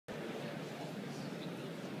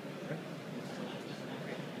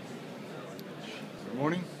Good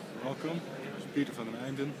morning, welcome. This is Peter van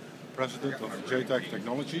Eijnden, President of JTAG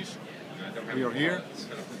Technologies. We are here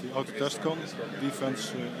at the Autotestcon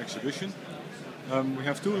Defense Exhibition. We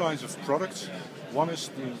have two lines of products. One is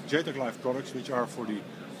the JTAG Live products, which are for the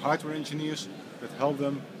hardware engineers that help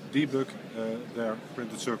them debug their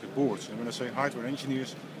printed circuit boards. And when I say hardware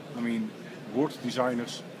engineers, I mean board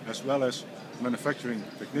designers as well as manufacturing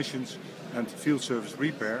technicians and field service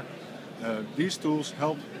repair. These tools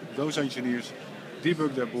help those engineers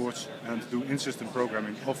debug their boards and do in-system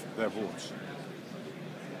programming of their boards.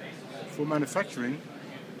 For manufacturing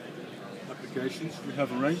applications, we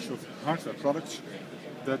have a range of hardware products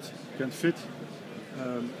that can fit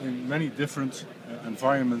in many different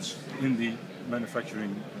environments in the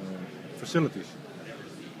manufacturing facilities.